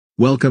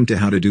Welcome to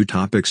How to Do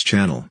Topics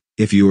channel.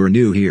 If you are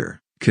new here,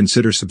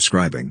 consider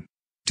subscribing.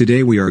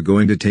 Today we are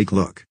going to take a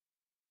look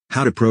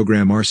how to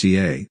program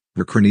RCA,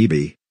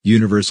 RCRNO3BE,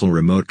 universal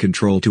remote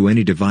control to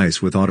any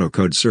device with auto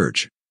code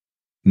search.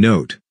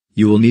 Note,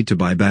 you will need to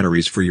buy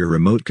batteries for your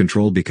remote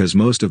control because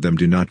most of them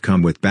do not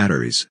come with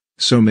batteries,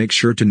 so make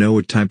sure to know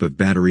what type of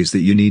batteries that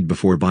you need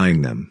before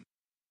buying them.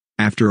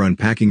 After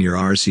unpacking your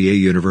RCA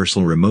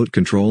universal remote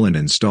control and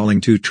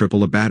installing 2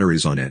 AAA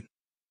batteries on it.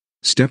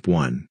 Step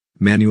 1.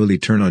 Manually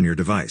turn on your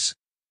device.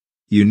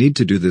 You need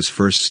to do this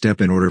first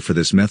step in order for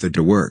this method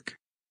to work.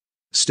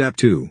 Step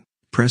 2.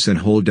 Press and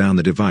hold down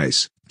the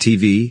device,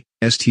 TV,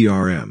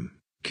 STRM,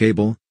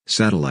 cable,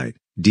 satellite,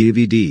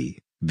 DVD,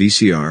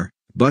 VCR,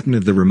 button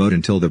of the remote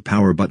until the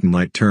power button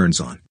light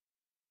turns on.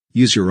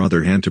 Use your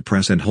other hand to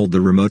press and hold the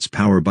remote's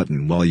power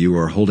button while you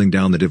are holding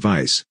down the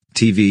device,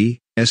 TV,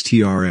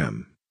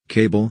 STRM,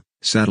 cable,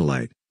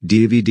 satellite,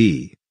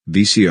 DVD,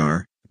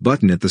 VCR,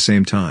 button at the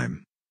same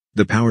time.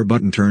 The power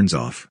button turns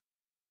off.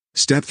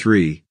 Step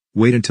 3.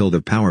 Wait until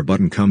the power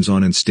button comes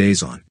on and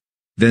stays on.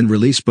 Then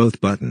release both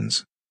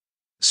buttons.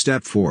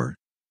 Step 4.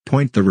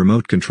 Point the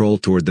remote control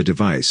toward the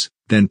device,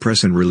 then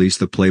press and release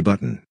the play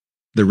button.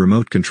 The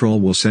remote control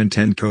will send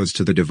 10 codes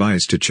to the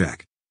device to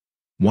check.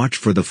 Watch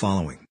for the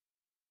following.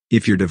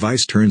 If your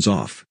device turns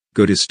off,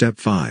 go to Step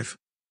 5.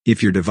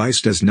 If your device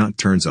does not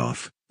turns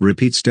off,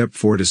 repeat Step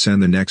 4 to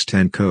send the next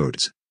 10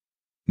 codes.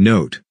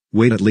 Note,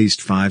 wait at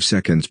least 5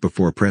 seconds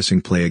before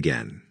pressing play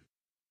again.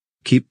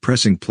 Keep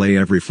pressing play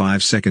every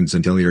 5 seconds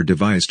until your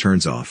device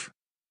turns off.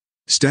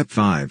 Step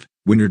 5.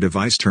 When your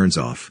device turns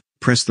off,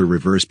 press the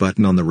reverse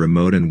button on the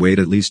remote and wait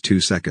at least 2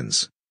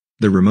 seconds.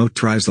 The remote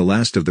tries the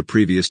last of the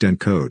previous 10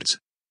 codes.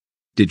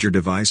 Did your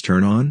device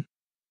turn on?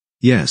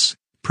 Yes,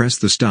 press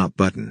the stop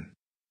button.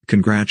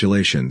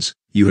 Congratulations,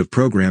 you have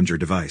programmed your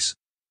device.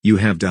 You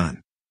have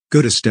done.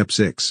 Go to Step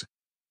 6.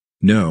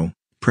 No,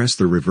 press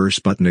the reverse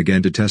button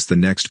again to test the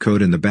next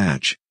code in the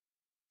batch.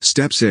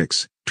 Step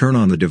 6. Turn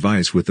on the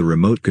device with the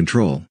remote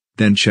control,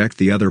 then check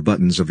the other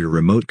buttons of your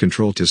remote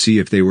control to see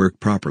if they work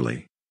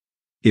properly.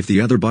 If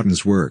the other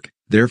buttons work,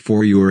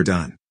 therefore you are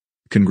done.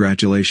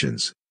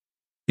 Congratulations.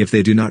 If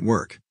they do not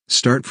work,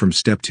 start from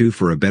Step 2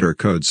 for a better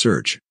code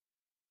search.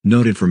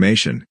 Note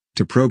information,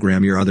 to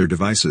program your other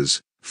devices,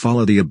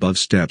 follow the above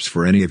steps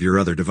for any of your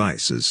other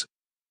devices.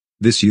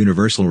 This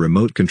universal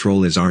remote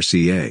control is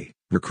RCA,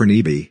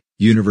 RCRNO3BE,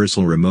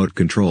 universal remote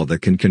control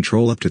that can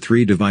control up to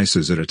 3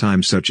 devices at a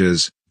time such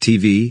as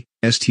TV,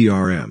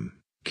 STRM,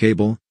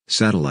 cable,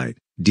 satellite,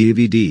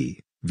 DVD,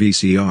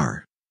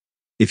 VCR.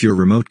 If your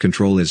remote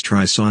control is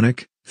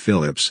Trisonic,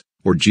 Philips,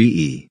 or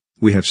GE,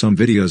 we have some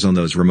videos on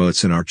those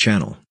remotes in our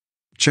channel.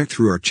 Check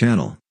through our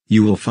channel,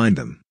 you will find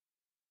them.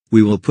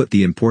 We will put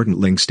the important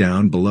links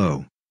down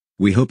below.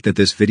 We hope that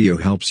this video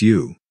helps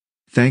you.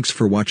 Thanks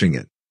for watching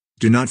it.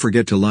 Do not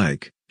forget to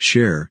like,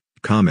 share,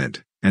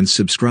 comment, and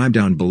subscribe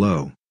down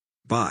below.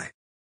 Bye.